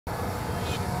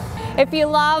If you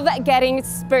love getting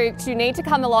spooked, you need to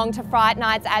come along to Fright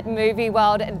Nights at Movie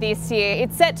World this year.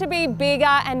 It's set to be bigger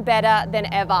and better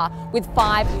than ever, with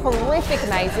 5 horrific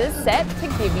mazes set to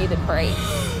give you the creeps.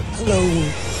 Hello.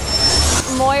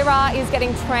 Moira is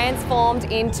getting transformed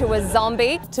into a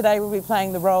zombie. Today we'll be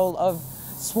playing the role of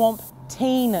Swamp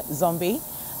Teen Zombie,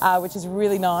 which is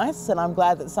really nice, and I'm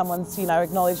glad that someone's,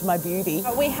 acknowledged my beauty.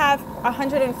 We have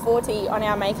 140 on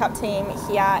our makeup team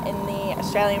here in the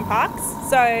Australian parks.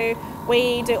 So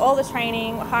we do all the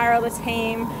training, hire all the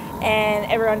team,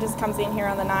 and everyone just comes in here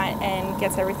on the night and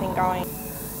gets everything going.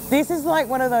 This is like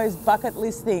one of those bucket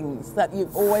list things that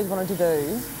you've always wanted to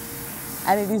do,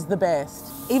 and it is the best.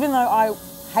 Even though I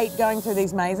hate going through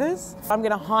these mazes, I'm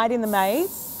going to hide in the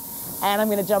maze and I'm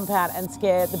going to jump out and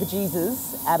scare the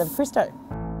bejesus out of Christo.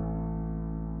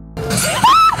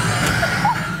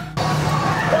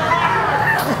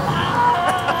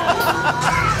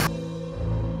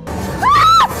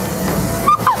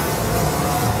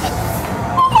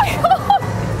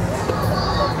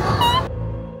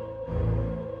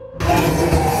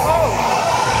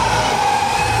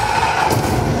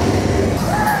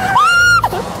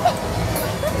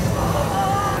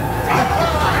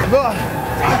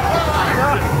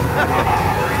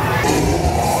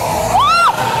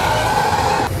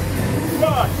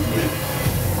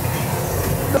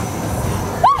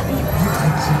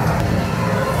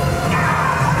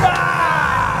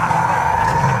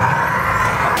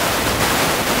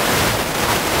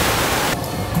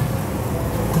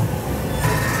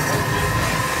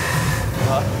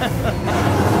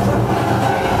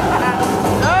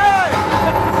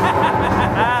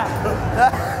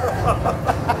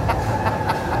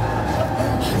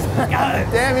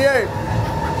 Damn you!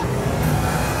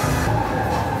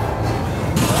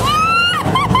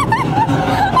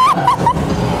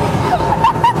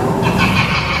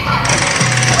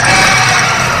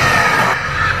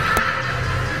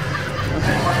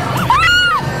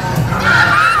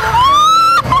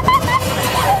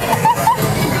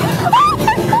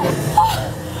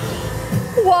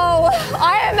 Whoa,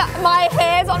 my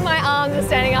hairs on my arms are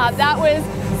standing up. That was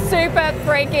super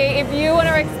freaky. If you want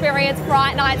to experience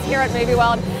Fright Nights here at Movie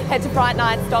World, head to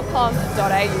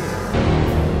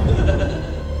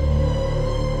frightnights.com.au.